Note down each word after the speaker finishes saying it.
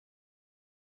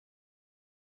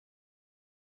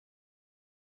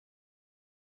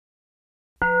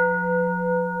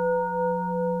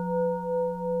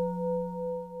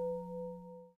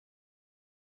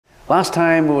Last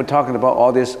time we were talking about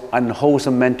all these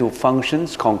unwholesome mental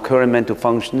functions, concurrent mental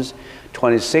functions,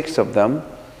 26 of them.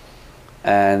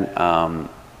 And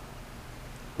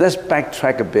let's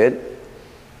backtrack a bit.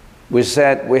 We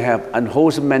said we have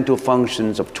unwholesome mental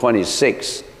functions of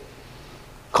 26,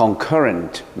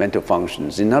 concurrent mental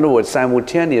functions. In other words,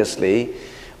 simultaneously,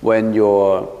 when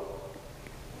your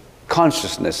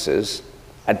consciousnesses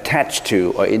attach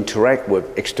to or interact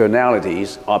with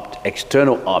externalities,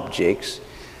 external objects,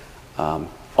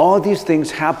 all these things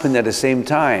happen at the same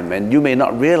time, and you may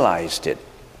not realize it.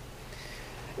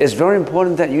 It's very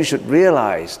important that you should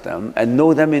realize them and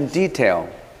know them in detail.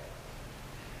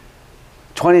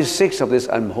 26 of these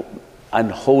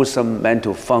unwholesome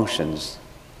mental functions.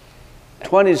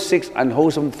 26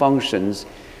 unwholesome functions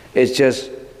is just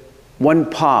one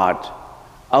part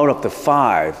out of the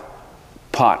 5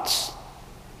 parts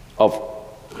of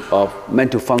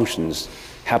mental functions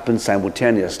happen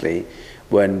simultaneously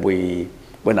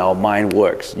when our mind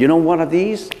works. You know what are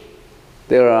these?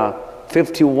 There are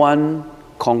 51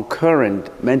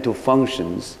 concurrent mental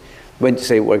functions. When,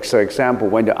 say, for example,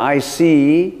 when the eye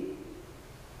see,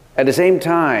 at the same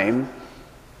time,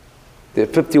 the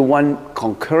 51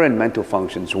 concurrent mental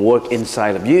functions work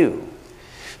inside of you.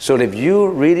 So if you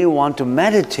really want to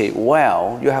meditate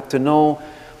well, you have to know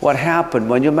what happened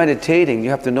when you're meditating. You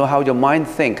have to know how your mind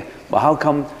thinks. Well, how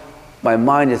come my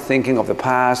mind is thinking of the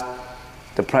past,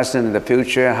 the present, and the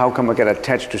future? How come I get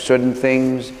attached to certain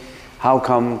things? How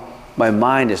come my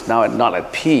mind is now not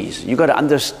at peace? You got to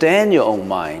understand your own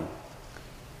mind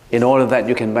in order that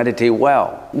you can meditate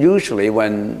well. Usually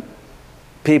when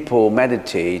people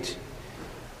meditate,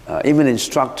 even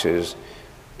instructors,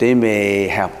 they may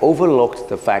have overlooked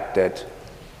the fact that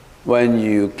when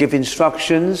you give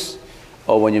instructions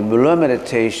or when you learn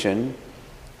meditation,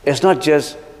 it's not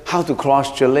just how to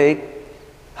cross your leg,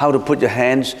 how to put your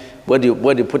hands, where do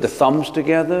you put the thumbs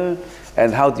together,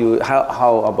 and how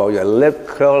about your lip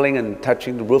curling and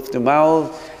touching the roof of the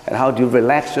mouth, and how do you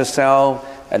relax yourself,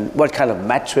 and what kind of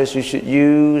mattress you should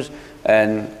use,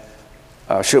 and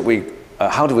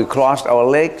how do we cross our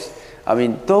legs? I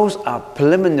mean, those are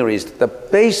preliminaries, the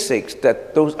basics,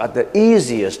 those are the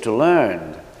easiest to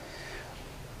learn.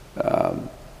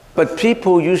 But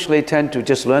people usually tend to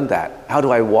just learn that. How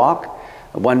do I walk?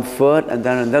 One foot and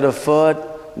then another foot,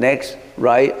 next,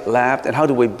 right, left, and how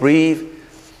do we breathe?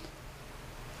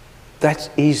 That's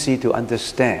easy to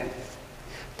understand.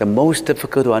 The most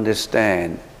difficult to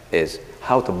understand is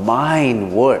how the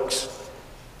mind works.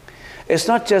 It's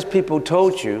not just people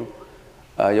told you,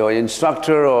 your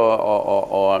instructor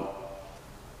or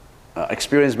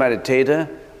experienced meditator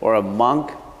or a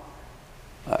monk.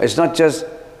 It's not just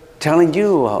telling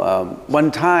you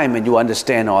one time and you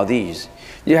understand all these.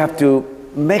 You have to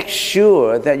make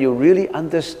sure that you really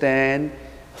understand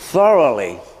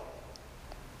thoroughly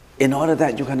in order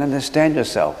that you can understand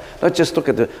yourself. Not just look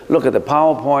at the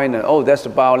PowerPoint and, oh, that's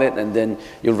about it, and then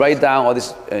you write down all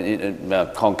these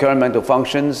concurrent mental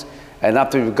functions, and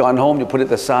after you've gone home, you put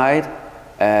it aside,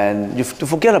 and you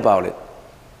forget about it.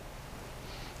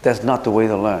 That's not the way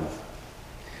to learn.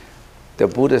 The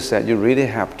Buddha said you really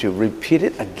have to repeat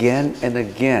it again and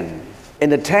again. In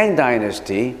the Tang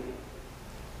Dynasty,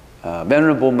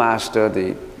 Venerable Master,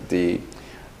 the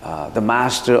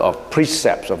master of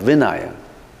precepts, of Vinaya,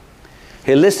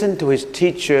 he listened to his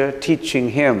teacher teaching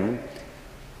him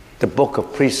the book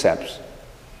of precepts.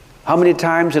 How many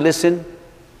times he listened?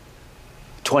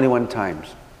 21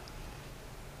 times.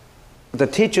 The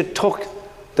teacher took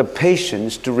the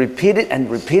patience to repeat it and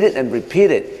repeat it and repeat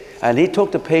it. And he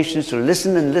took the patience to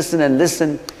listen and listen and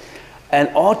listen, and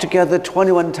altogether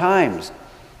 21 times.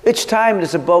 Each time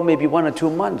is about maybe 1 or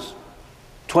 2 months.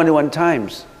 21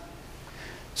 times.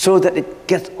 So that it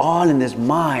gets all in his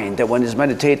mind, that when he's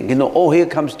meditating, you know, oh, here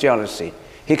comes jealousy,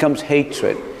 here comes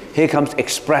hatred, here comes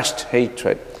expressed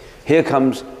hatred, here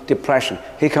comes depression,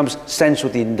 here comes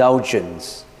sensual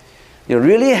indulgence. You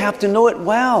really have to know it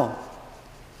well.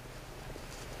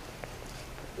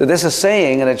 There's a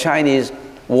saying in the Chinese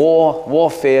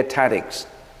warfare tactics.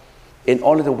 In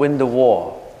order to win the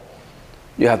war,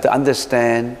 you have to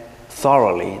understand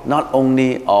thoroughly not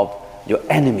only of your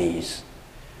enemies,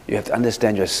 you have to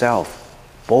understand yourself,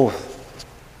 both.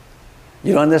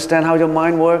 You don't understand how your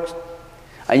mind works,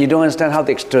 and you don't understand how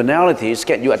the externalities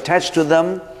get you attached to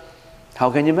them. How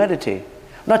can you meditate?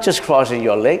 Not just crossing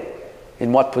your leg,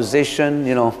 in what position,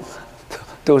 you know,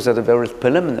 those are the various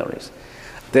preliminaries.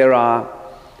 There are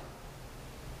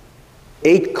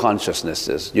 8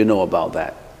 consciousnesses, you know about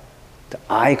that. The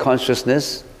I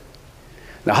consciousness.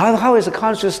 Now how does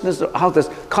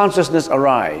consciousness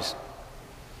arise?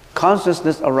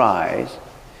 Consciousness arises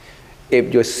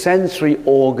if your sensory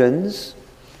organs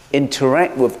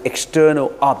interact with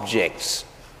external objects.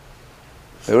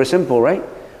 Very simple, right?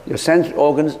 Your sensory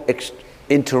organs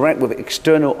interact with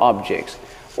external objects.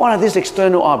 What are these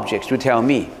external objects? You tell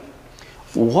me.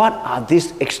 What are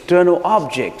these external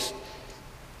objects?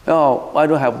 Oh, why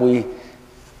don't have we?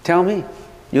 Tell me.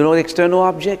 You know the external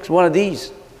objects? What are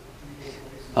these?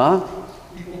 Huh?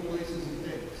 People, places, and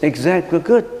things. Exactly,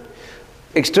 good.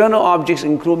 External objects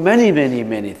include many, many,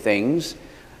 many things.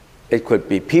 It could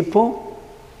be people.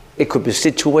 It could be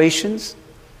situations.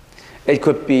 It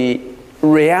could be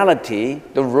reality,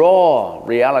 the raw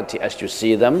reality as you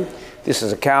see them. This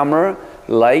is a camera,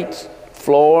 light,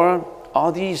 floor,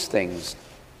 all these things.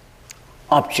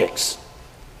 Objects.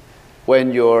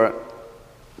 When your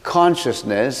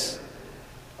consciousness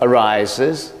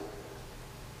arises,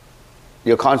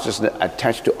 your consciousness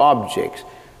attached to objects.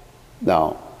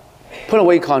 Now, put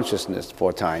away consciousness for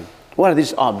a time. What are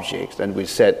these objects? And we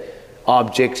said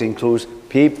objects includes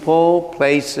people,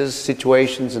 places,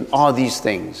 situations, and all these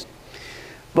things.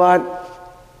 But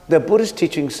the Buddhist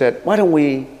teaching said, why don't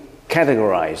we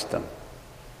categorize them?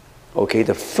 Okay,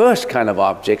 the first kind of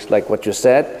objects, like what you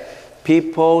said,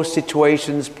 people,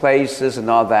 situations, places, and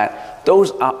all that,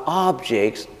 those are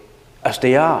objects as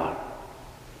they are,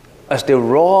 as the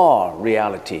raw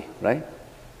reality, right?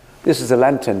 This is a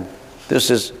lantern. This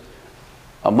is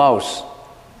a mouse.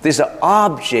 These are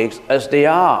objects as they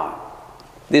are.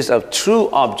 These are true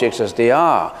objects as they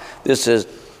are. This is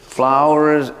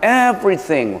flowers,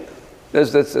 everything.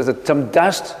 There's some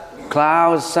dust,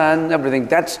 clouds, sun, everything.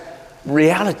 That's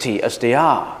reality as they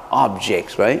are,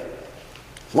 objects, right?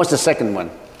 What's the second one?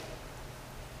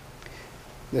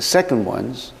 The second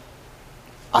ones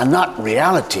are not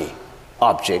reality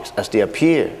objects as they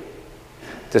appear.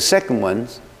 The second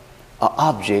ones are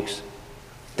objects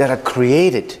that are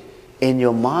created in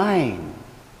your mind.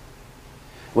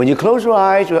 When you close your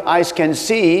eyes can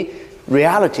see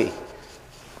reality.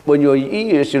 When your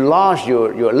ears, you lost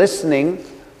your listening,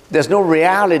 there's no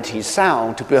reality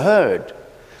sound to be heard.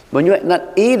 When you're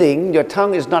not eating, your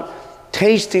tongue is not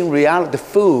tasting reality, the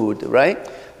food, right?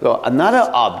 So another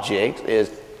object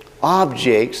is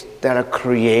objects that are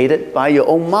created by your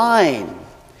own mind.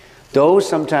 Those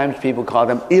sometimes people call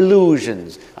them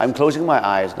illusions. I'm closing my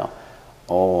eyes now.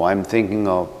 Oh, I'm thinking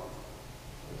of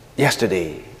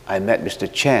yesterday I met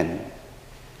Mr. Chen,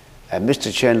 and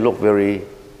Mr. Chen looked very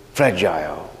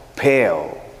fragile,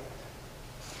 pale.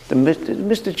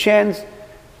 Mr.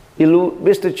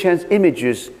 Chen's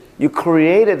images, you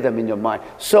created them in your mind.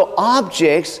 So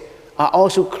objects are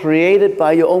also created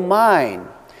by your own mind.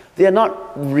 They are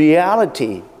not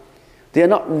reality. They are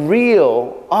not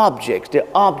real objects. They're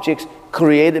objects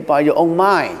created by your own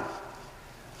mind.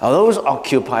 Now those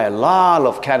occupy a lot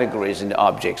of categories in the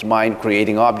objects. Mind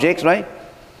creating objects, right?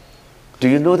 Do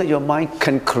you know that your mind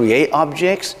can create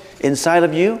objects inside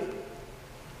of you?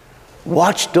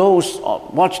 Watch those,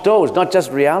 not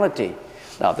just reality.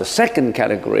 Now the second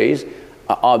categories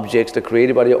are objects that are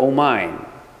created by your own mind.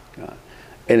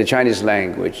 In the Chinese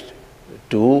language,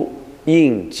 读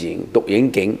应景, 读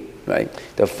应景, right?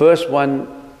 The first one,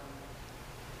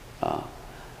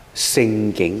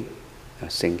 聖景,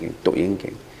 讀應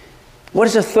景. What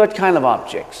is the third kind of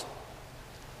objects?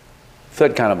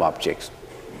 Third kind of objects.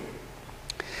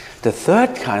 The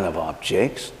third kind of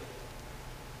objects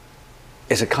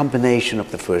is a combination of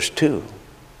the first two.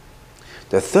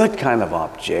 The third kind of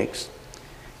objects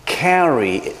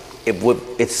carry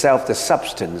with itself the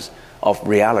substance of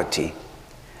reality,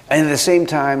 and at the same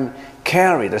time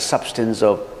carry the substance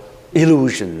of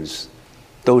illusions.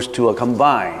 Those two are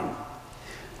combined.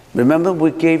 Remember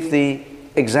we gave the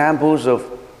examples of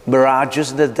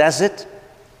mirages in the desert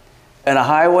and a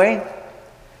highway?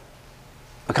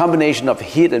 A combination of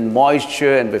heat and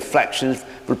moisture and reflections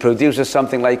produces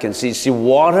something like you can see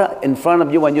water in front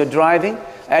of you when you're driving.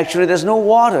 Actually, there's no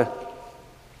water.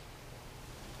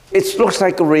 It looks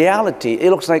like a reality.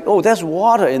 It looks like, oh, there's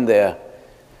water in there.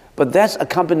 But that's a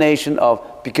combination of,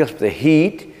 because of the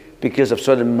heat, because of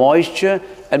certain moisture,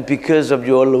 and because of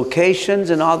your locations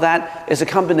and all that, it's a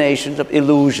combination of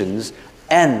illusions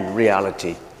and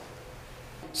reality.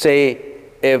 Say,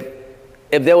 if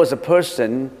there was a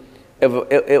person, if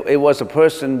it was a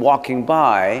person walking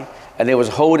by and he was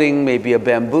holding maybe a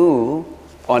bamboo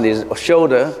on his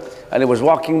shoulder and he was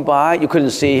walking by, you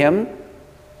couldn't see him,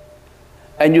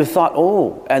 and you thought,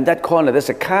 oh, and that corner there's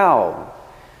a cow.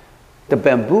 The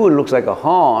bamboo looks like a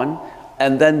horn,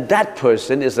 and then that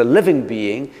person is a living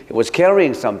being, he was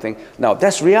carrying something. Now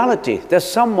that's reality. There's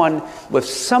someone with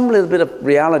some little bit of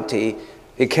reality,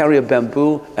 he carry a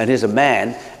bamboo and he's a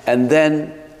man, and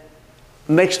then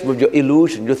mixed with your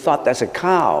illusion. You thought that's a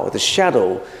cow, the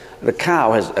shadow. The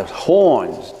cow has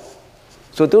horns.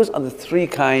 So those are the three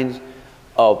kinds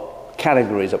of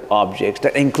categories of objects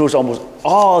that includes almost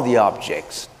all the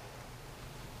objects.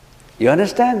 You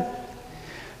understand?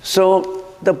 So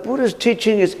the Buddha's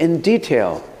teaching is in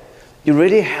detail. You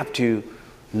really have to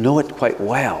know it quite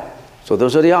well. So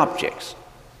those are the objects.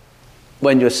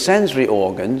 When your sensory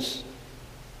organs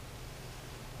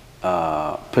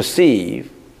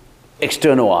perceive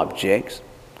external objects,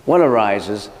 what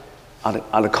arises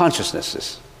are the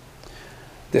consciousnesses.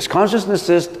 There's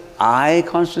consciousnesses, eye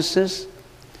consciousness,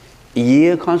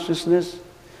 ear consciousness,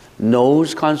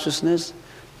 nose consciousness,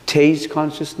 taste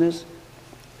consciousness,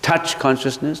 touch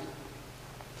consciousness,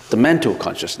 the mental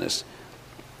consciousness.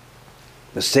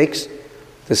 The sixth,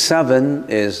 the seven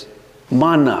is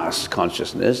manas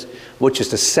consciousness, which is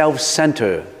the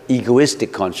self-centered,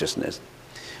 egoistic consciousness.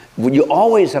 You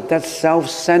always have that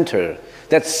self-centered,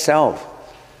 that self.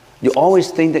 You always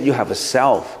think that you have a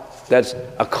self. That's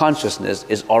a consciousness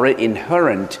is already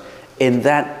inherent in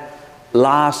that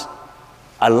last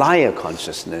alaya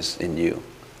consciousness in you.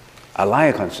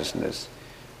 Alaya consciousness.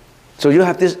 So you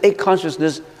have this eight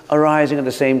consciousness arising at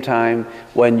the same time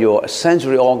when your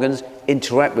sensory organs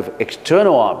interact with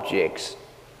external objects.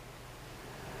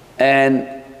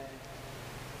 And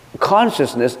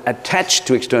consciousness attached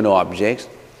to external objects,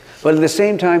 but at the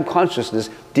same time consciousness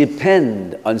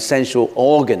depends on sensual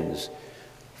organs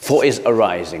for its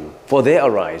arising, for their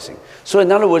arising. So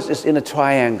in other words, it's in a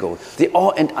triangle. They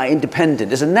all are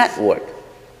independent. It's a network.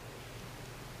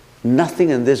 Nothing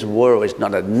in this world is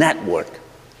not a network.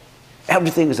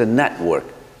 Everything is a network.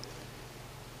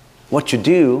 What you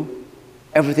do,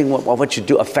 everything what you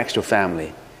do affects your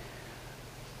family.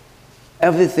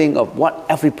 Everything of what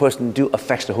every person do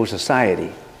affects the whole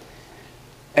society.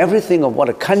 Everything of what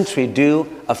a country do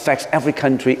affects every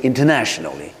country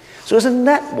internationally. So it's a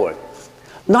network.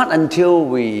 Not until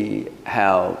we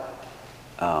have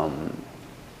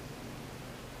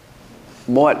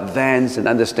more advanced and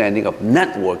understanding of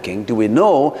networking do we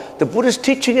know the Buddhist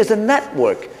teaching is a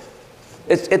network.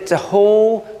 It's a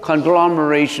whole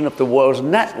conglomeration of the world's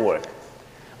network.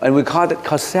 And we call it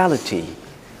causality.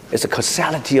 It's a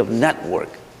causality of network.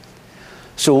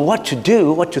 So what you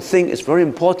do, what you think is very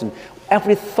important.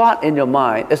 Every thought in your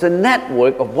mind is a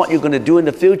network of what you're going to do in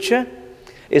the future.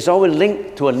 It's always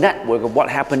linked to a network of what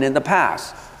happened in the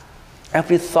past.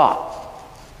 Every thought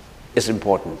is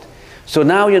important. So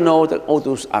now you know that all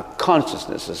those are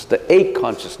consciousnesses, the eight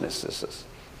consciousnesses.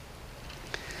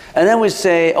 And then we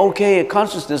say, okay,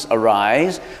 consciousness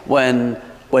arises when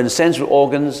sensory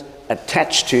organs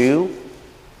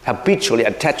habitually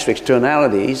attached to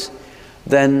externalities,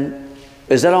 then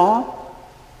is that all?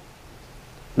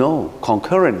 No,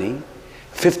 concurrently,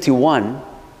 51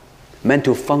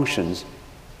 mental functions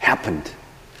happened.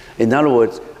 In other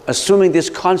words, assuming these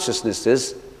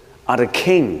consciousnesses are the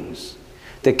kings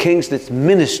that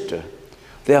minister.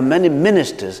 There are many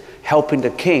ministers helping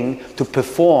the king to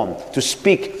perform, to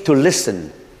speak, to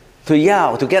listen, to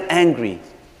yell, to get angry,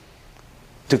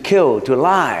 to kill, to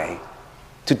lie,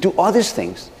 to do all these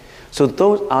things. So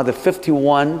those are the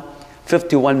 51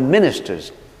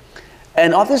 ministers.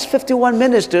 And of these 51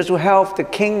 ministers who help the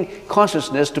king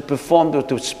consciousness to perform,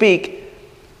 to speak,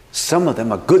 some of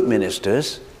them are good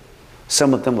ministers,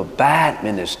 some of them are bad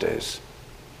ministers.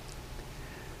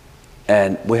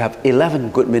 And we have 11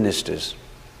 good ministers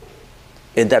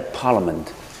in that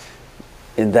parliament,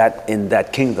 in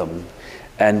that kingdom,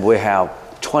 and we have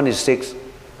 26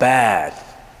 bad,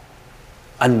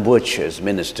 unvirtuous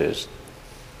ministers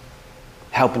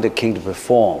helping the king to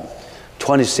perform.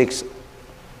 26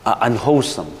 are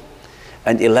unwholesome,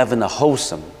 and 11 are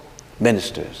wholesome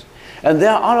ministers. And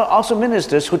there are also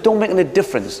ministers who don't make any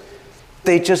difference.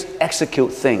 They just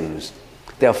execute things.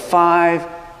 There are 5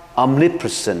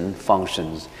 omnipresent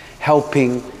functions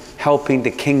helping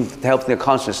the king, helping the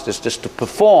consciousness just to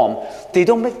perform. They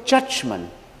don't make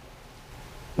judgment.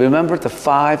 Remember the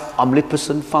 5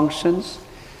 omnipresent functions?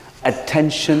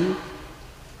 Attention,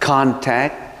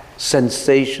 contact,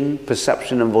 sensation,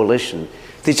 perception, and volition.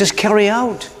 They just carry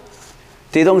out.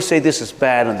 They don't say this is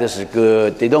bad and this is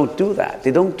good. They don't do that.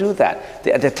 They don't do that.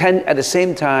 They at the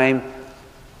same time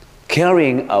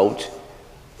carrying out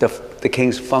the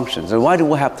king's functions. And why do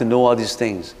we have to know all these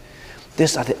things?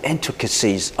 These are the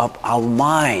intricacies of our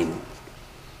mind.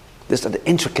 These are the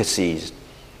intricacies.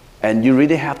 And you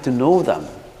really have to know them.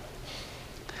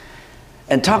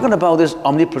 And talking about these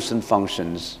omnipresent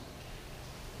functions,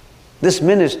 these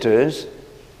ministers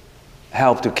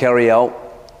help to carry out.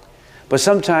 But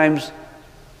sometimes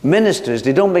ministers,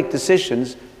 they don't make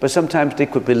decisions, but sometimes they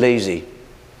could be lazy.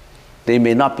 They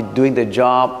may not be doing their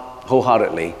job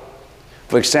wholeheartedly.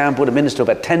 For example, the minister of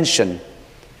attention,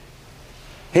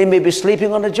 he may be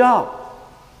sleeping on the job.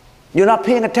 You're not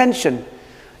paying attention.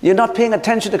 You're not paying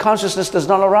attention, the consciousness does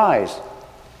not arise.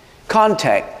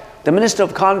 Contact. The minister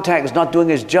of contact is not doing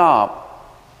his job.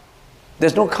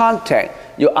 There's no contact.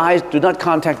 Your eyes do not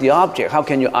contact the object. How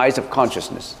can your eyes have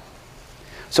consciousness?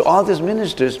 So all these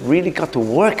ministers really got to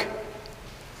work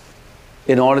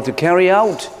in order to carry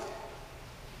out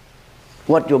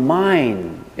what your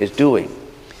mind is doing.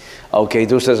 Okay,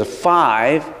 those are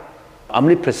 5.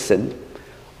 Omnipresent.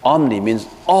 Omni means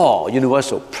all,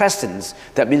 universal. Presence,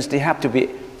 that means they have to be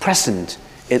present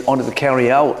in order to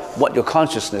carry out what your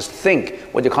consciousness think,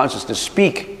 what your consciousness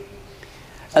speak.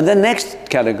 And the next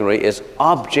category is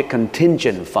object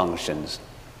contingent functions.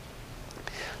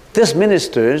 These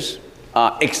ministers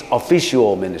are ex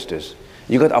officio ministers.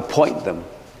 You got to appoint them.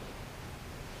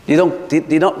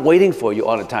 They're not waiting for you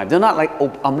all the time. They're not like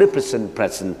omnipresent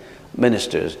present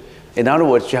ministers. In other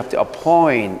words, you have to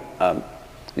appoint,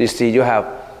 you see, you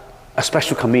have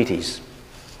special committees,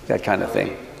 that kind of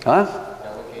thing. Huh?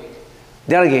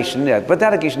 Delegation, yeah, but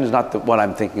delegation is not what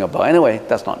I'm thinking about. Anyway,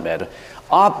 that's not matter.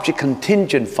 Object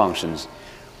contingent functions.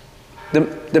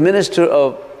 The minister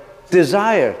of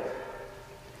desire.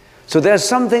 So there's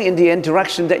something in the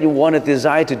interaction that you want to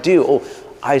desire to do. Oh,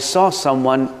 I saw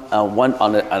someone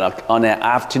on an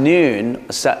afternoon,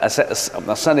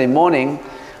 a Sunday morning,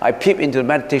 I peeped into the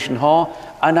meditation hall,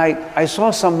 and I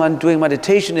saw someone doing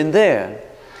meditation in there.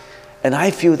 And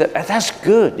I feel that that's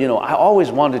good. You know, I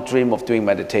always wanted to dream of doing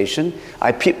meditation.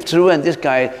 I peeped through, and this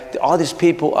guy, all these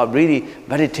people are really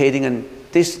meditating, and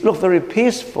they look very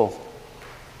peaceful.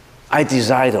 I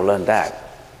desire to learn that.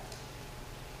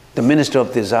 The minister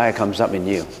of desire comes up in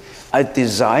you. I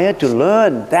desire to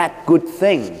learn that good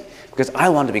thing because I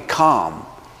want to be calm.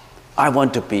 I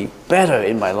want to be better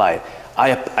in my life.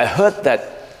 I heard that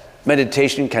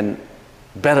meditation can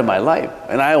better my life,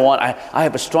 and I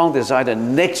have a strong desire that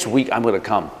next week I'm going to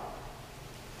come.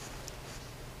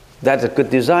 That's a good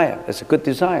desire. That's a good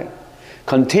desire.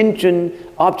 Contingent,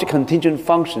 object contingent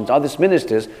functions, all these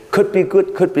ministers could be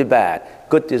good, could be bad.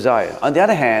 Good desire. On the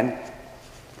other hand,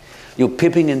 you're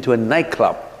peeping into a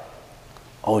nightclub.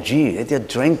 Oh gee, they're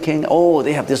drinking. Oh,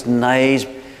 they have this nice,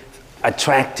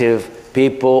 attractive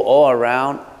people all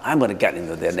around. I'm going to get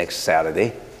into there next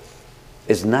Saturday.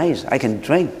 It's nice. I can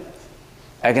drink.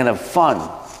 I can have fun.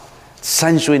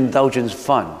 Sensual indulgence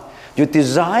fun. You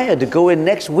desire to go in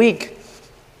next week.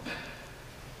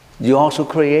 You also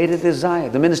create a desire,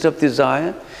 the minister of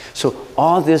desire. So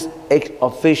all these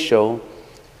official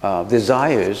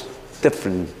desires,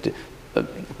 different,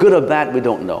 good or bad, we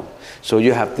don't know. So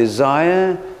you have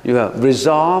desire, you have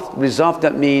resolved. Resolved,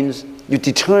 that means you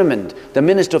determined, the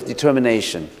minister of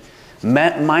determination.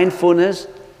 Mindfulness,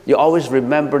 you always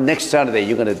remember next Saturday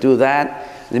you're going to do that.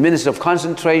 The minister of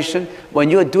concentration, when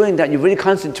you're doing that, you really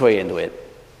concentrate into it.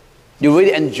 You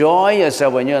really enjoy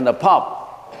yourself when you're in the pub.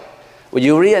 Well,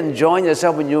 you really enjoy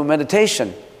yourself when you're in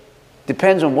meditation.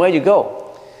 Depends on where you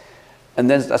go. And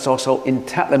then that's also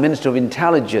the minister of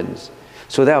intelligence.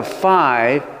 So there are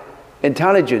 5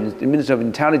 intelligence, the minister of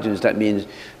intelligence. That means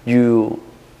you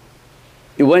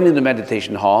went in the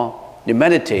meditation hall, you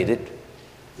meditated,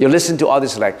 you listened to all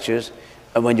these lectures,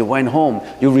 and when you went home,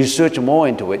 you research more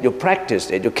into it, you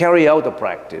practiced it, you carry out the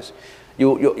practice. You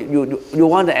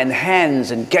want to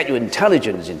enhance and get your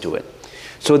intelligence into it.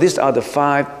 So these are the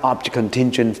 5 object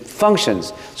contingent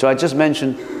functions. So I just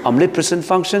mentioned omnipresent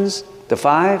functions, the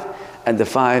 5, and the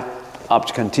 5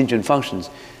 object contingent functions.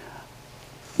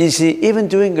 You see, even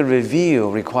doing a review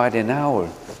required an hour,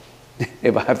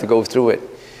 if I have to go through it.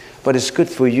 But it's good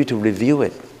for you to review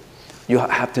it. You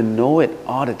have to know it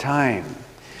all the time,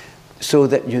 so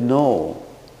that you know.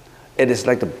 It is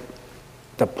like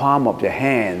the palm of your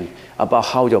hand about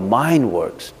how your mind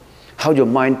works, how your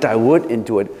mind divert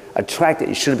into it, attract it,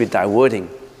 it shouldn't be diverting.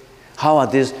 How are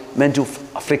these mental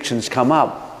afflictions come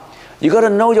up? You got to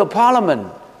know your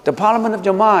parliament, the parliament of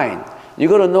your mind. You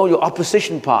got to know your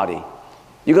opposition party.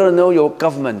 You got to know your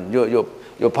government,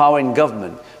 your power in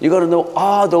government. You got to know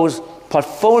all those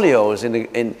portfolios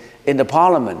in the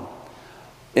parliament.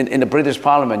 In the British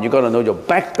Parliament, you got to know your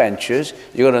backbenchers.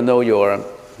 You got to know your,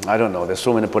 I don't know, there's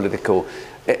so many political.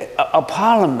 A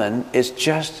parliament is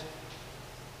just,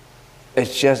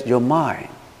 it's just your mind.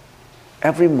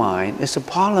 Every mind is a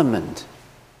parliament.